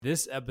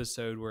This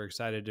episode, we're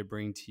excited to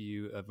bring to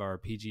you of our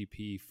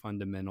PGP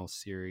Fundamental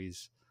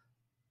series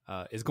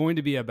is going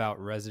to be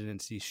about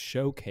residency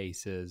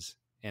showcases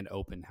and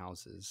open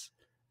houses,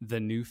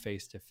 the new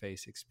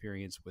face-to-face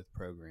experience with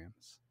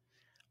programs.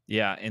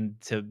 Yeah, and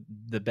to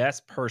the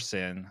best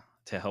person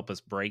to help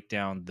us break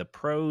down the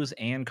pros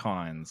and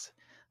cons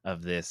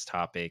of this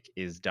topic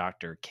is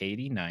Dr.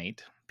 Katie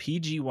Knight,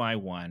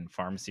 PGY1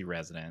 pharmacy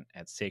resident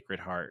at Sacred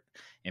Heart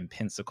in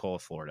Pensacola,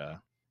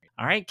 Florida.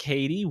 All right,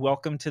 Katie,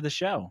 welcome to the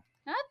show.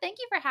 Thank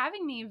you for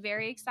having me.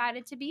 Very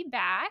excited to be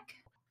back.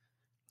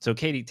 So,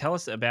 Katie, tell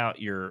us about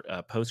your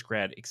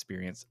post-grad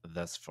experience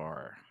thus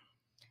far.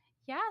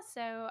 Yeah,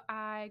 so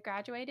I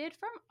graduated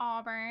from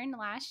Auburn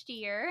last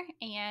year,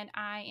 and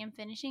I am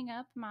finishing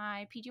up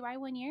my PGY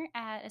 1 year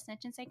at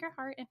Ascension Sacred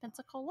Heart in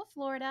Pensacola,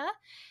 Florida.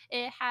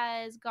 It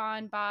has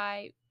gone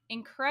by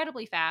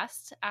incredibly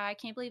fast. I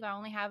can't believe I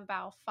only have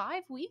about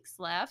 5 weeks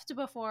left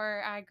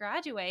before I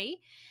graduate.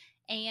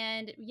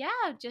 And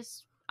yeah,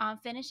 just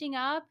finishing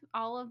up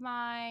all of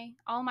my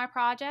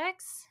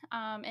projects,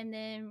 and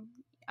then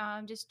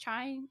just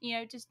trying,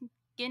 just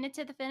getting it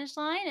to the finish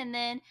line. And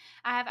then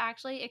I have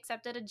actually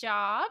accepted a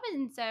job,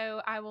 and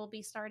so I will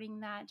be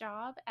starting that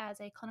job as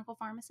a clinical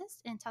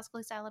pharmacist in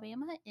Tuscaloosa,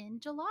 Alabama in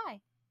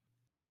July.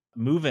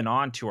 Moving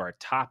on to our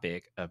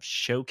topic of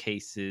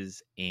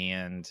showcases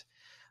and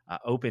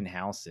open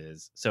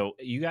houses. So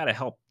you got to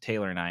help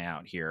Taylor and I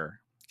out here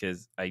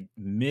because I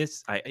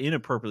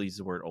inappropriately used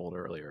the word old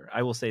earlier.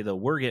 I will say, though,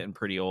 we're getting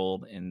pretty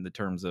old in the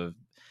terms of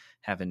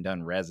having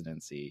done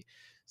residency.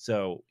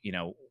 So,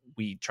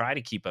 we try to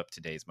keep up to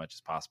date as much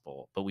as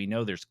possible, but we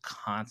know there's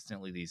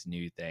constantly these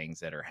new things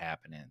that are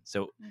happening.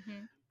 So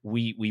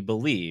we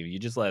believe, you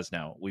just let us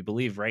know, we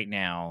believe right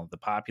now the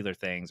popular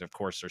things, of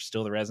course, are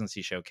still the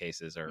residency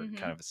showcases are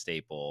kind of a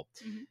staple.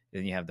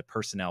 Then you have the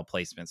personnel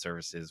placement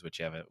services, which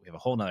we have a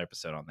whole nother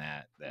episode on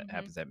that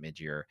happens at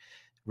mid-year.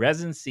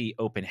 Residency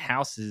open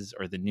houses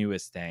are the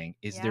newest thing.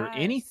 Is there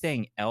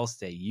anything else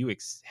that you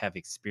have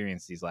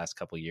experienced these last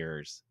couple of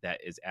years that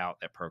is out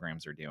that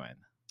programs are doing?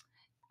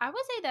 I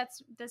would say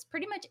that's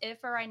pretty much it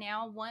for right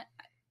now.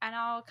 And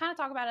I'll kind of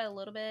talk about it a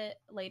little bit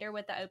later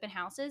with the open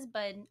houses,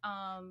 but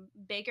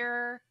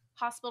bigger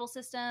hospital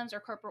systems or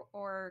corporate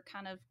or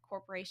kind of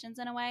corporations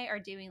in a way are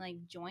doing like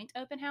joint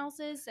open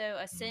houses. So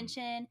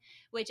Ascension,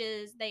 which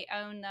is they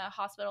own the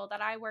hospital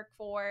that I work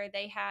for,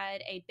 they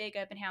had a big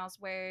open house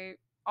where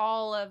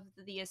all of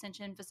the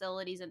Ascension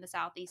facilities in the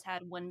Southeast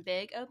had one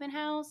big open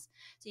house.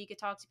 So you could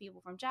talk to people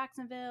from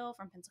Jacksonville,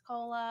 from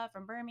Pensacola,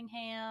 from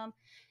Birmingham.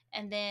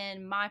 And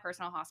then my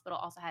personal hospital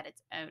also had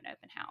its own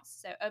open house.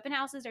 So open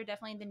houses are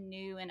definitely the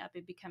new and up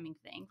and becoming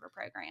thing for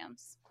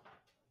programs.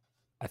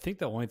 I think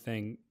the only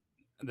thing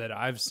that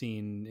I've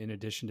seen in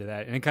addition to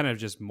that, and it kind of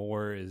just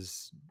more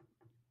is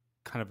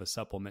kind of a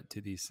supplement to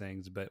these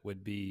things, but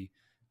would be,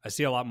 I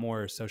see a lot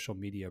more social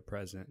media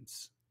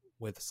presence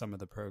with some of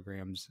the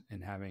programs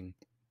and having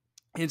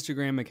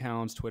Instagram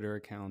accounts, Twitter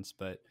accounts.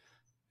 But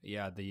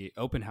yeah, the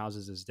open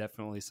houses is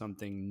definitely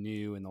something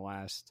new in the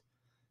last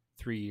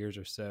 3 years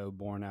or so,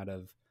 born out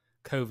of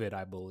COVID,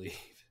 I believe.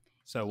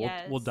 So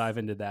we'll dive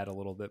into that a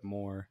little bit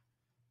more.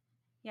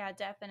 Yeah,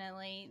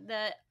 definitely.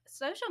 The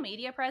social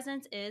media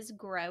presence is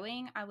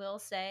growing. I will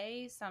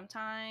say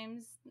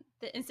sometimes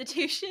the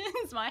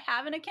institutions might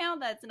have an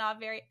account that's not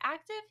very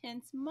active,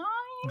 hence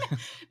mine,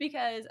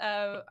 because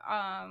of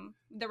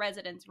the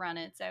residents run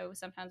it. So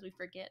sometimes we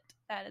forget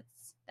that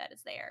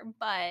it's there.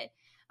 But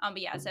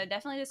yeah, so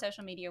definitely the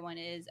social media one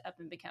is up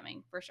and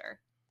becoming for sure.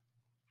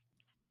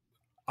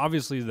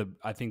 Obviously,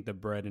 I think the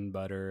bread and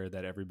butter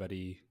that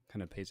everybody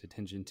kind of pays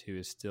attention to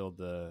is still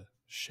the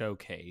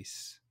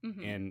showcase,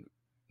 and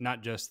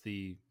not just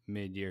the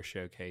mid-year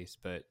showcase,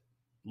 but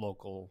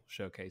local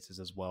showcases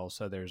as well.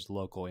 So there's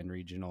local and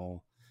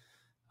regional,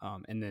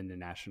 and then the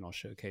national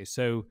showcase.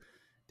 So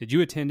did you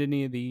attend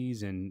any of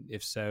these? And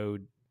if so,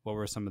 what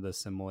were some of the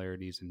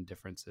similarities and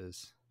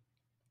differences?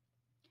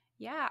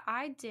 Yeah,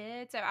 I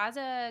did. So as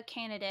a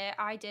candidate,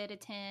 I did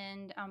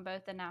attend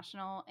both the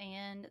national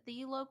and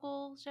the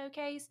local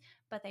showcase,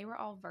 but they were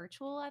all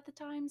virtual at the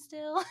time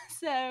still.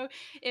 So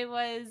it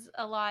was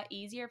a lot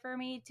easier for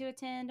me to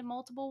attend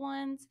multiple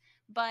ones.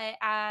 But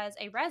as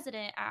a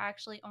resident, I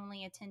actually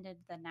only attended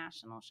the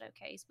national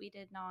showcase.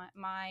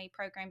 My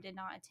program did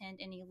not attend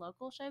any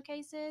local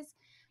showcases.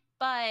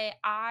 But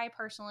I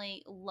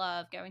personally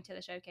love going to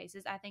the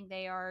showcases. I think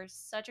they are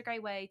such a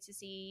great way to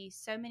see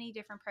so many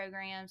different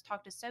programs,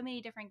 talk to so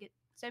many different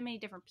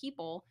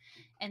people,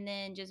 and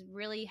then just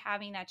really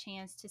having that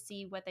chance to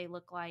see what they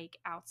look like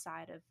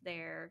outside of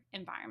their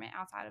environment,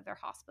 outside of their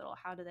hospital.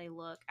 How do they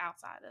look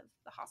outside of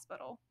the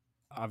hospital?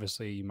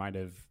 Obviously, you might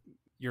have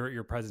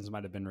your presence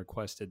might have been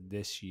requested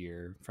this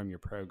year from your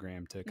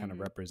program to kind of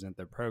represent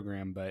their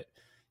program, but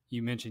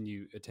you mentioned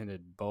you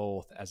attended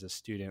both as a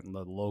student,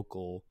 the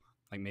local,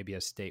 like maybe a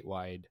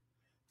statewide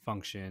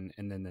function,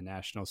 and then the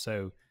national.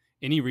 So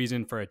any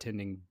reason for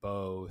attending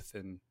both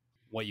and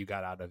what you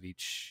got out of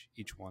each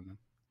one?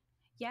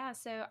 Yeah,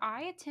 so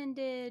I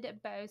attended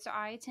both. So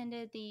I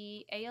attended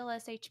the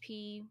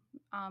ALSHP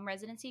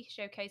residency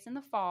showcase in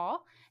the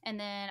fall, and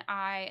then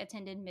I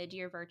attended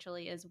mid-year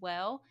virtually as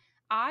well.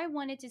 I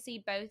wanted to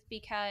see both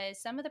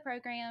because some of the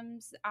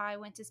programs I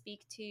went to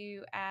speak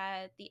to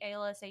at the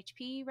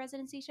ALSHP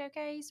residency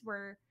showcase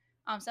were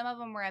some of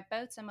them were at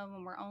both, some of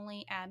them were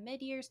only at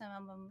mid-year, some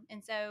of them.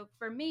 And so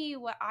for me,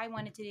 what I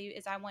wanted to do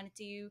is I wanted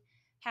to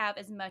have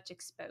as much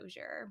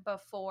exposure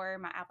before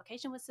my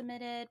application was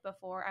submitted,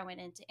 before I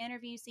went into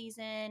interview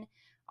season,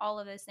 all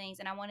of those things.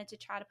 And I wanted to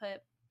try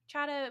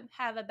to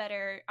have a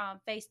better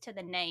face to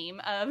the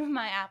name of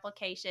my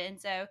application.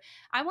 So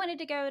I wanted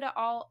to go to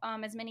all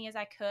as many as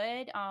I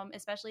could,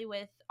 especially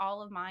with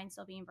all of mine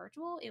still being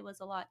virtual. It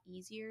was a lot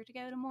easier to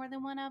go to more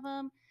than one of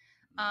them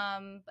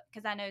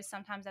because I know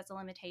sometimes that's a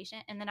limitation.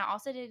 And then I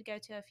also did go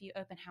to a few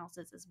open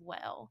houses as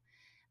well.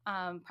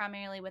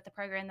 Primarily with the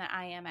program that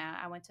I am at,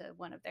 I went to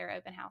one of their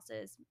open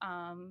houses,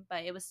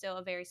 but it was still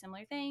a very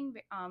similar thing,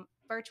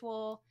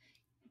 virtual.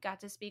 Got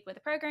to speak with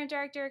the program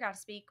director, got to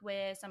speak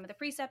with some of the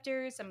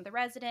preceptors, some of the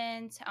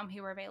residents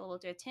who were available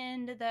to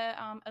attend the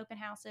open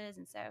houses.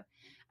 And so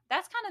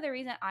that's kind of the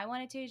reason I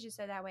wanted to, just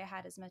so that way I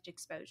had as much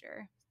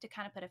exposure to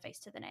kind of put a face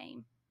to the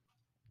name.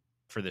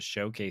 For the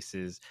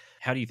showcases,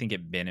 how do you think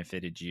it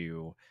benefited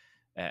you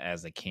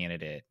as a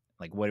candidate?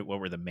 Like what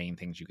were the main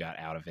things you got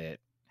out of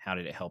it? How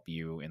did it help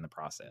you in the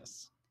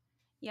process?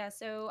 Yeah,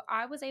 so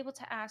I was able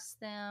to ask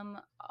them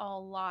a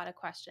lot of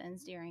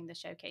questions during the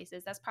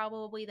showcases. That's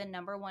probably the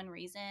number one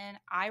reason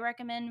I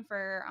recommend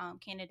for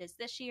candidates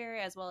this year,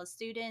 as well as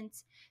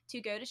students,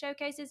 to go to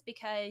showcases,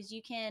 because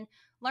you can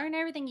learn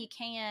everything you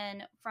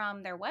can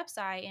from their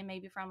website and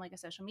maybe from like a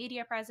social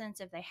media presence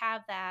if they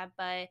have that.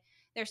 But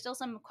there's still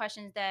some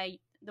questions that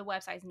the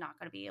website is not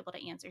going to be able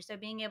to answer. So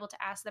being able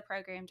to ask the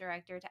program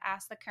director, to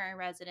ask the current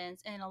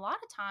residents, and a lot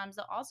of times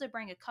they'll also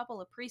bring a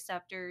couple of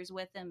preceptors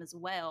with them as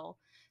well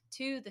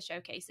to the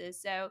showcases.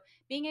 So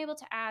being able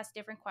to ask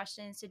different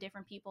questions to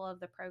different people of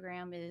the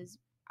program is,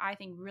 I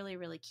think, really,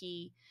 really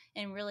key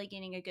in really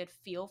getting a good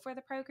feel for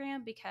the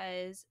program,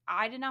 because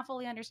I did not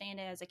fully understand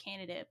it as a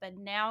candidate, but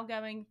now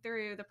going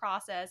through the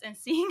process and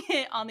seeing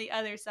it on the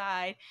other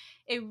side,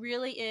 it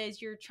really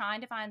is, you're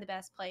trying to find the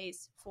best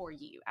place for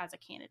you as a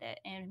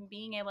candidate, and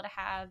being able to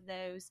have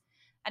those.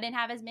 I didn't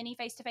have as many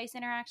face-to-face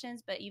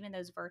interactions, but even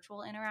those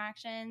virtual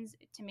interactions,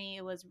 to me,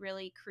 it was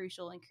really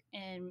crucial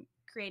in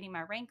creating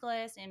my rank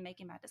list and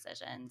making my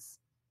decisions.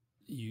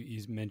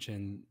 You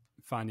mentioned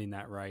finding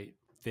that right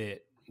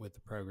fit with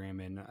the program,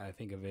 and I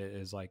think of it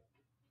as like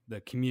the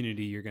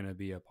community you're going to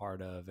be a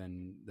part of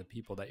and the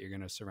people that you're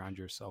going to surround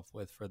yourself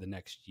with for the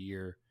next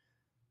year,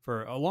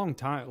 for a long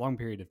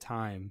period of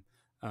time,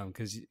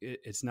 because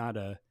it's not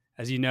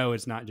as you know,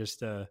 it's not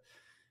just a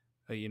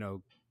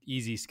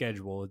easy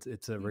schedule.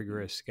 It's a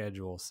rigorous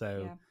schedule.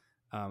 So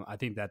I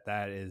think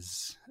that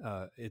is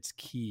it's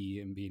key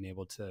in being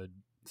able to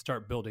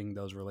start building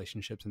those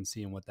relationships and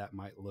seeing what that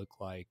might look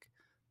like.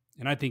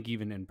 And I think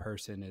even in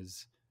person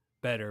is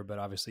better, but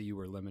obviously you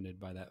were limited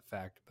by that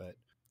fact. But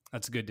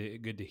that's good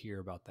to hear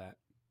about that.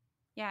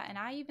 Yeah, and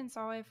I even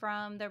saw it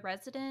from the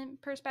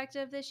resident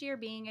perspective this year,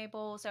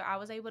 so I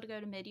was able to go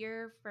to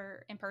mid-year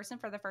for in person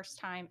for the first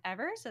time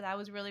ever. So that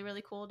was really,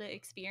 really cool to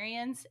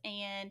experience,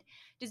 and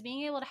just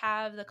being able to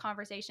have the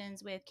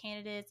conversations with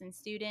candidates and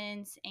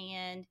students,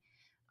 and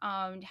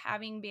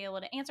be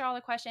able to answer all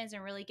the questions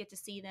and really get to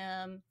see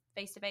them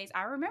face to face.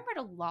 I remembered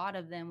a lot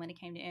of them when it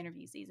came to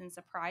interview season,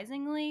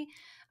 surprisingly.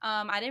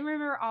 I didn't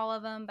remember all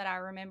of them, but I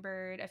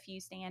remembered a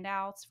few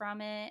standouts from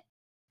it.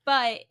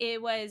 But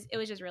it was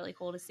just really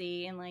cool to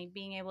see, and like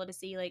being able to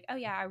see like, oh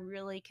yeah, I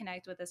really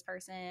connect with this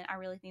person. I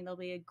really think they'll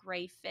be a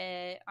great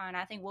fit, and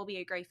I think we'll be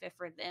a great fit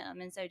for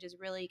them. And so just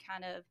really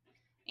kind of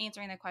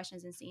answering the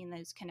questions and seeing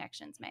those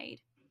connections made.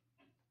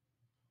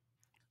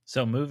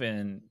 So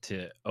moving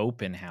to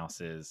open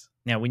houses.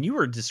 Now, when you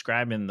were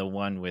describing the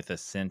one with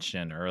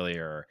Ascension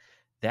earlier,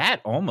 that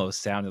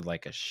almost sounded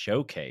like a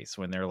showcase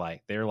when they're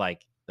like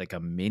a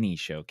mini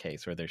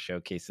showcase where they're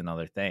showcasing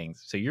other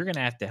things. So you're going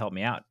to have to help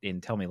me out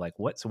and tell me like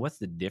what's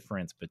the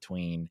difference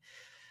between,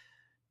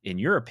 in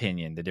your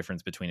opinion, the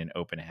difference between an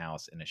open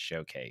house and a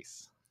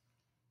showcase?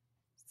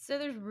 So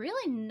there's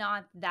really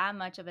not that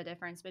much of a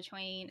difference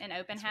between an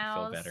open Makes me feel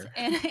house better.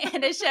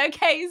 and a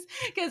showcase,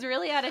 because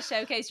really at a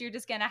showcase you're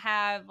just going to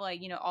have like,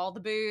 all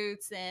the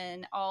booths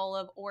and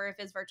or if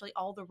it's virtually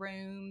all the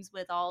rooms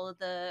with all of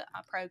the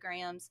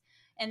programs.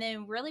 And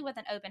then really with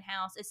an open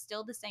house, it's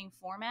still the same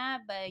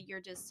format, but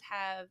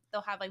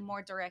they'll have like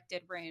more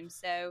directed rooms.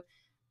 So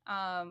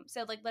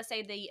like let's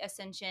say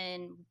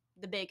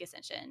the big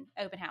Ascension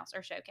open house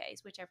or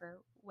showcase,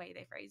 whichever way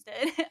they phrased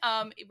it.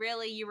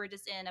 Really you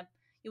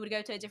would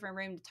go to a different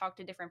room to talk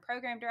to different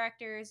program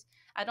directors.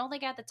 I don't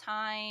think at the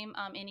time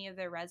any of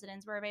the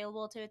residents were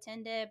available to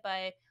attend it,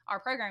 but our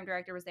program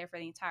director was there for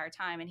the entire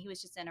time, and he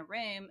was just in a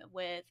room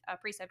with a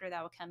preceptor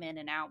that would come in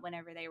and out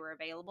whenever they were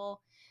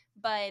available.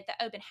 But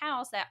the open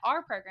house that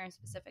our program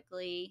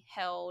specifically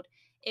held,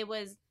 it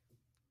was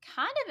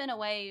kind of in a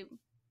way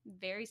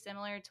very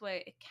similar to what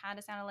it kind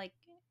of sounded like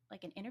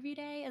like an interview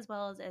day as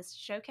well as a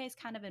showcase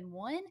kind of in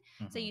one.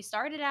 So Mhm. you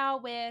started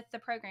out with the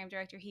program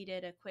director. He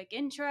did a quick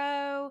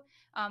intro,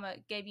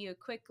 gave you a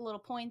quick little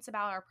points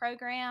about our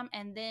program,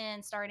 and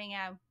then starting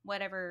at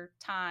whatever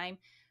time,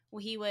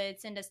 he would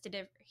send us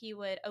to he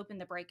would open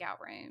the breakout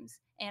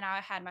rooms, and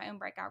I had my own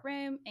breakout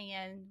room,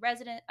 and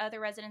other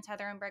residents had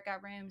their own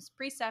breakout rooms,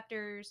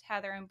 preceptors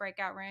had their own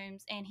breakout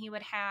rooms, and he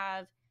would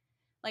have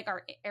like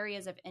our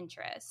areas of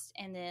interest,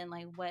 and then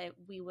like what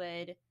we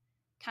would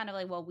kind of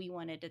like what we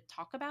wanted to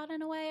talk about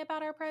in a way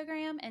about our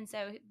program. And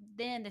so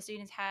then the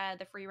students had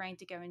the free reign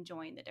to go and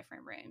join the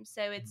different rooms.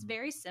 So it's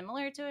very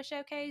similar to a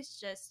showcase,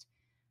 just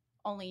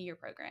only your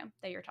program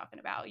that you're talking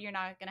about. You're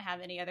not going to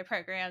have any other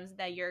programs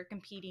that you're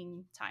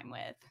competing time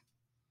with.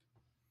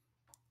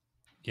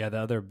 Yeah, the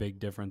other big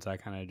difference I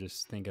kind of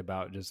just think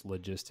about just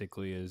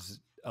logistically is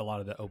a lot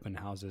of the open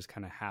houses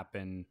kind of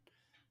happen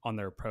on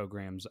their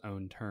program's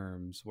own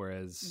terms,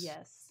 whereas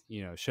Yes.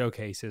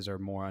 showcases are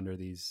more under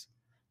these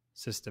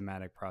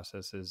systematic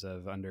processes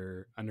of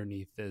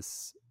underneath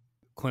this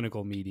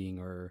clinical meeting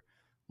or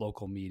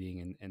local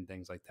meeting and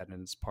things like that,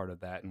 and it's part of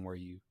that, and where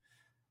you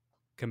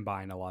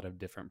combine a lot of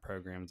different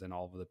programs and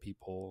all of the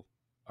people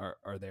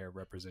are there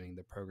representing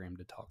the program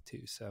to talk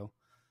to. So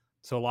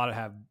a lot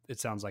of it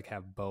sounds like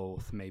have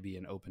both, maybe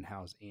an open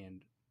house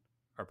and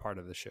are part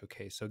of the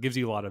showcase. So it gives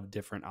you a lot of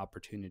different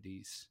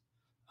opportunities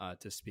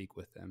to speak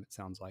with them, it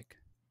sounds like.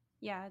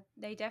 Yeah,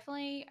 they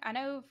definitely, I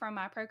know from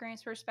my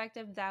program's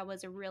perspective, that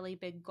was a really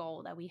big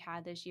goal that we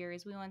had this year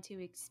is we want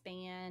to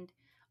expand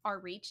our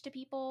reach to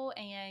people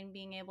and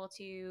being able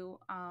to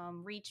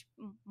reach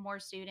more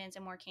students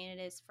and more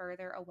candidates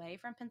further away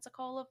from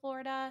Pensacola,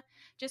 Florida,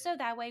 just so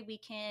that way we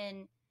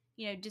can,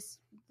 just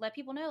let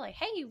people know like,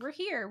 hey, we're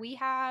here. We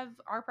have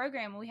our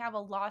program. We have a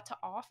lot to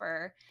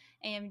offer.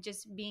 And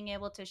just being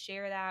able to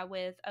share that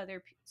with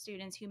other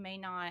students who may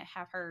not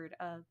have heard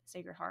of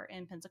Sacred Heart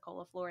in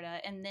Pensacola, Florida.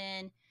 And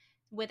then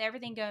with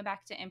everything going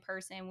back to in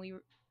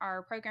person,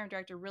 our program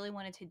director really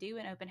wanted to do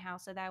an open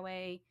house so that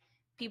way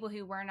people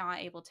who were not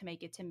able to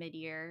make it to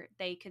mid-year,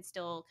 they could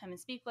still come and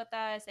speak with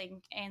us. They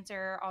can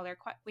answer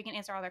we can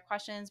answer all their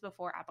questions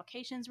before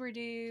applications were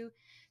due,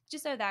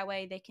 just so that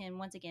way they can,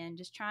 once again,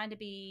 just trying to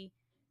be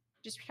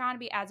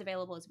as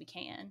available as we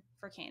can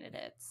for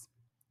candidates.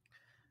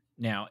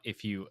 Now,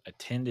 if you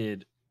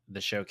attended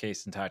the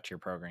showcase and talked to your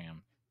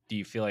program, do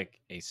you feel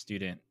like a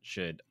student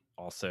should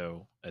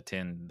also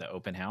attend the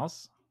open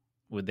house?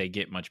 Would they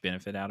get much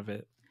benefit out of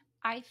it?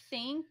 I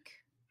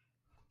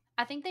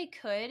think they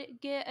could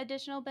get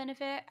additional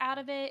benefit out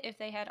of it if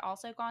they had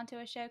also gone to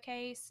a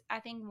showcase. I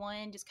think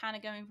one, just kind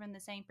of going from the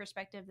same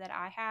perspective that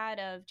I had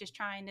of just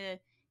trying to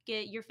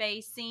get your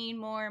face seen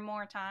more and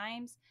more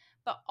times.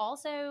 But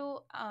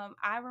also,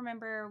 I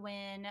remember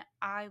when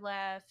I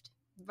left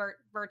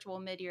virtual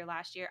mid-year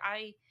last year,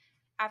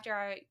 after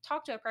I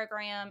talked to a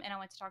program and I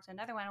went to talk to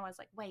another one, I was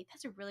like, wait,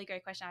 that's a really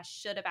great question. I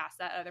should have asked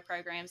that other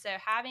program. So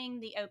having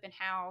the open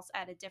house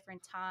at a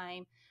different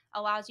time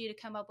allows you to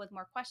come up with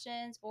more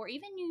questions, or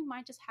even you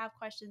might just have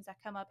questions that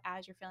come up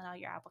as you're filling out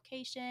your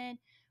application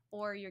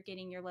or you're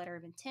getting your letter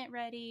of intent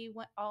ready,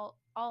 all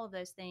of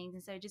those things.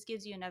 And so it just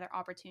gives you another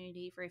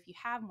opportunity for if you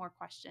have more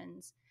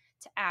questions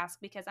to ask,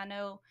 because I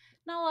know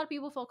not a lot of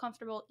people feel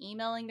comfortable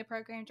emailing the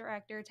program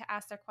director to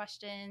ask their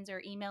questions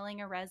or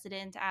emailing a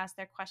resident to ask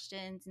their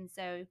questions. And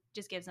so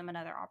just gives them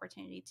another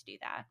opportunity to do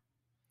that.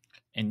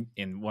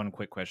 And one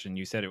quick question,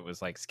 you said it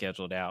was like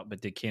scheduled out,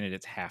 but did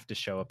candidates have to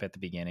show up at the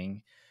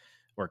beginning,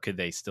 or could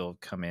they still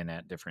come in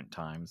at different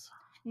times?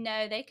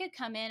 No, they could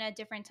come in at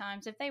different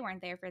times if they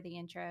weren't there for the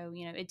intro.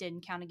 It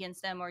didn't count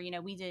against them, or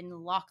we didn't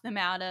lock them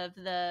out of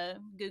the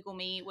Google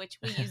Meet, which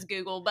we use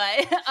Google,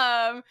 but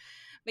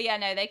yeah,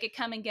 no, they could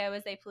come and go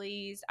as they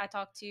pleased. I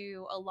talked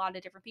to a lot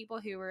of different people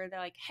who they're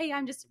like, hey,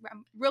 I'm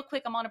real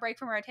quick, I'm on a break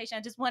from rotation.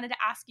 I just wanted to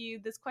ask you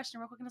this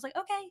question real quick. And I was like,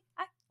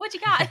 okay, what you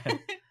got?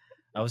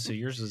 Oh, so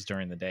yours was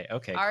during the day.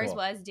 Okay, Ours cool.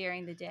 was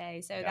during the day.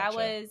 So Gotcha. That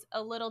was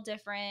a little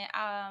different.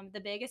 The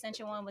big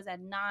Ascension one was at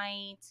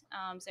night.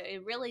 So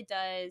it really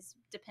does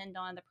depend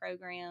on the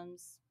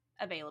program's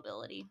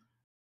availability.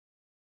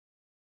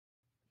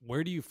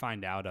 Where do you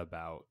find out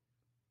about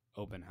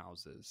open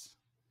houses?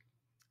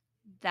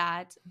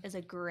 That is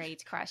a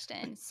great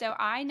question. So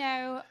I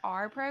know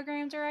our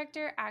program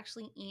director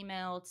actually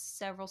emailed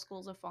several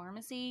schools of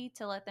pharmacy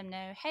to let them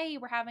know, hey,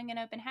 we're having an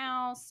open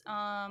house.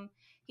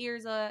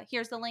 Here's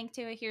the link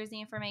to it. Here's the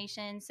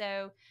information.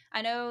 So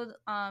I know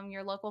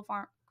your local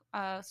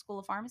school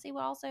of pharmacy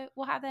will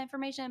have that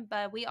information,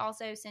 but we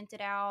also sent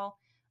it out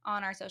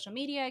on our social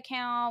media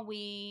account.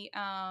 We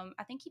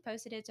I think he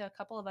posted it to a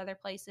couple of other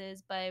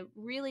places, but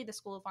really the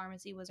school of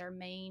pharmacy was our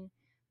main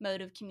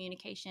mode of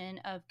communication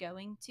of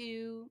going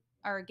to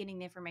or getting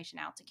the information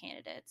out to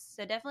candidates.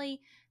 So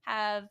definitely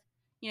have,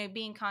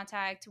 be in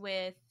contact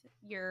with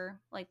your,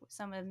 like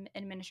some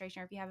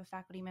administration, or if you have a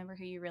faculty member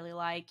who you really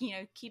like,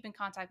 keep in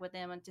contact with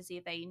them and to see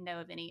if they know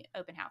of any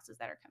open houses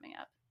that are coming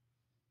up.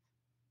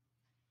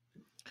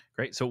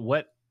 Great.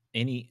 So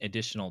any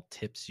additional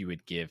tips you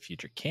would give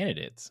future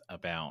candidates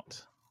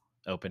about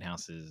open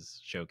houses,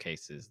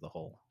 showcases, the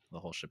whole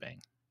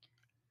shebang?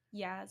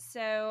 Yeah,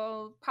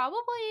 so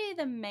probably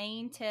the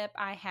main tip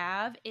I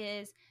have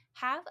is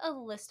have a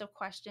list of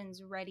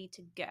questions ready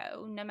to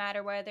go, no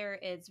matter whether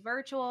it's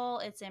virtual,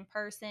 it's in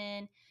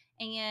person,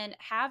 and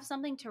have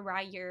something to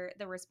write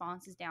the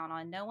responses down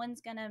on. No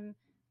one's gonna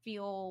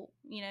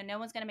no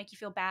one's gonna make you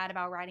feel bad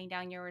about writing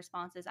down your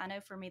responses. I know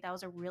for me that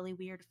was a really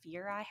weird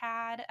fear I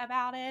had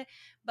about it.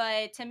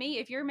 But to me,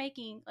 if you're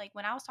making, like,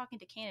 when I was talking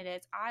to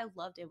candidates, I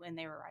loved it when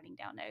they were writing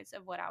down notes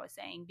of what I was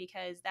saying,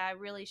 because that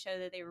really showed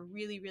that they were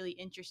really, really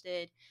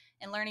interested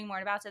in learning more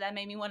about it. So that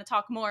made me want to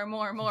talk more and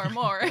more and more and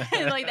more.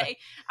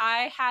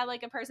 I had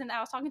like a person that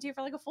I was talking to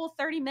for like a full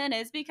 30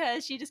 minutes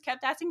because she just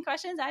kept asking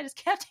questions. I just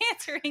kept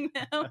answering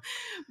them.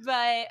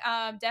 But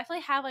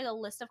definitely have like a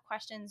list of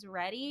questions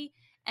ready.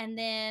 And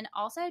then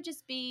also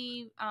just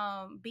be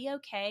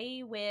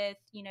okay with,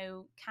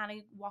 kind of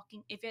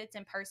walking, if it's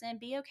in person,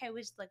 be okay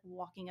with just like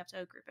walking up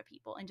to a group of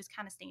people and just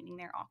kind of standing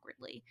there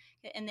awkwardly,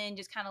 and then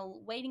just kind of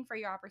waiting for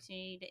your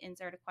opportunity to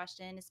insert a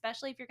question,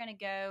 especially if you're going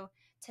to go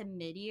to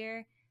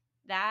mid-year.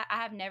 That I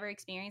have never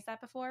experienced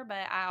that before,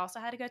 but I also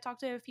had to go talk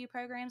to a few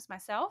programs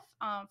myself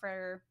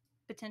for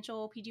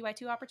potential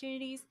PGY2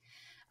 opportunities.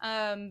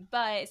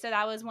 But so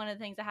that was one of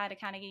the things I had to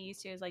kind of get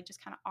used to, is like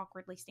just kind of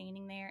awkwardly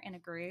standing there in a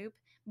group.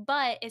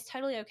 But it's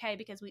totally okay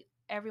because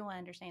everyone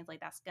understands like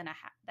that's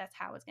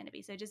how it's going to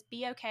be. So just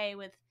be okay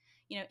with,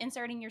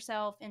 inserting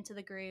yourself into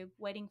the group,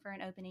 waiting for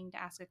an opening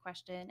to ask a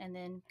question, and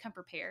then come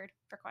prepared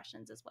for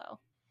questions as well.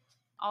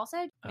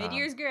 Also,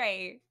 mid-year's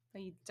great,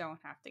 but you don't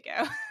have to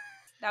go.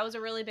 That was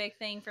a really big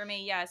thing for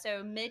me. Yeah.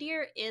 So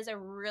mid-year is a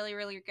really,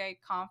 really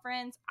great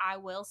conference. I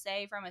will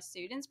say, from a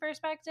student's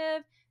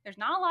perspective, there's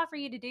not a lot for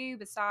you to do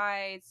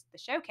besides the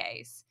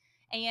showcase.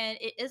 And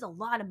it is a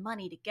lot of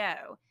money to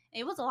go.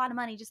 It was a lot of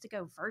money just to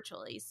go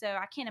virtually. So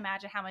I can't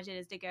imagine how much it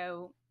is to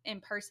go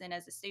in person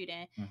as a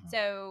student. Mm-hmm.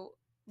 So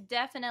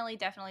definitely,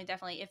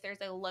 if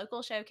there's a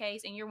local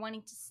showcase and you're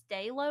wanting to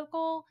stay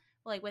local,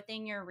 like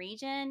within your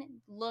region,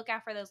 look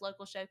out for those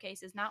local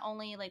showcases, not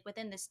only like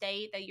within the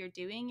state that you're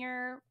doing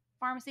your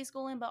pharmacy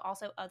school in, but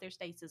also other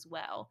states as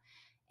well.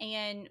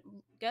 And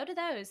go to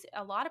those.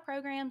 A lot of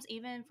programs,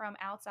 even from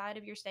outside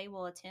of your state,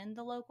 will attend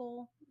the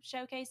local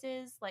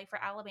showcases. Like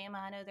for Alabama,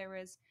 I know there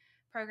was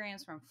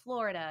programs from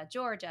Florida,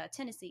 Georgia,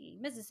 Tennessee,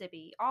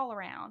 Mississippi, all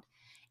around.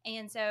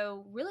 And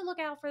so really look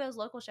out for those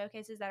local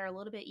showcases that are a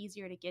little bit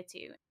easier to get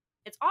to.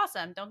 It's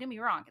awesome. Don't get me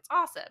wrong. It's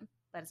awesome,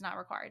 but it's not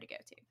required to go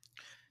to.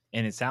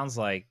 And it sounds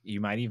like you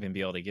might even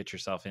be able to get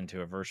yourself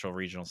into a virtual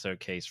regional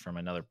showcase from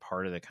another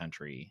part of the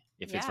country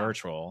if it's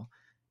virtual.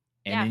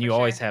 And then you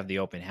always have the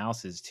open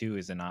houses too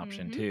as an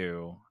option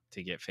too,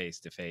 to get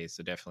face-to-face.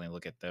 So definitely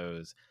look at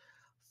those.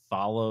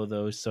 Follow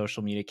those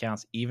social media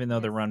accounts, even though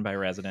they're run by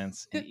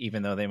residents, and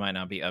even though they might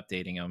not be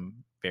updating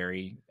them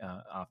very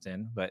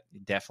often, but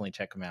definitely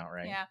check them out,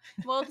 right? Yeah.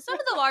 Well, some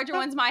of the larger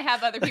ones might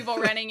have other people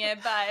running it,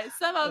 but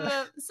some of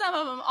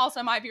them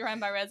also might be run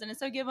by residents.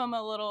 So give them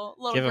a little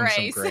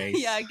grace. Them some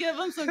grace. Yeah, give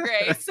them some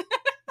grace.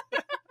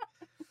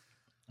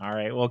 All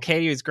right. Well,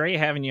 Katie, it was great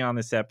having you on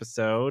this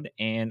episode,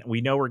 and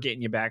we know we're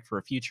getting you back for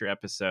future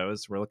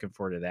episodes. We're looking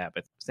forward to that.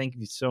 But thank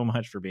you so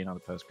much for being on the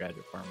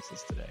Postgraduate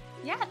Pharmacist today.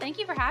 Yeah, thank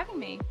you for having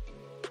me.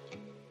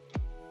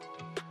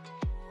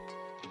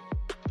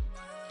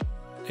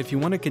 If you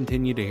want to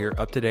continue to hear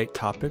up-to-date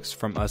topics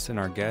from us and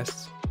our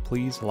guests,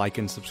 please like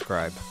and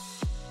subscribe.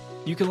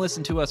 You can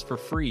listen to us for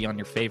free on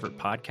your favorite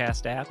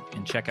podcast app,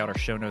 and check out our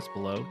show notes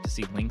below to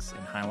see links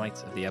and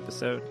highlights of the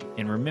episode.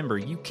 And remember,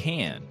 you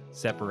can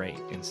separate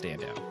and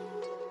stand out.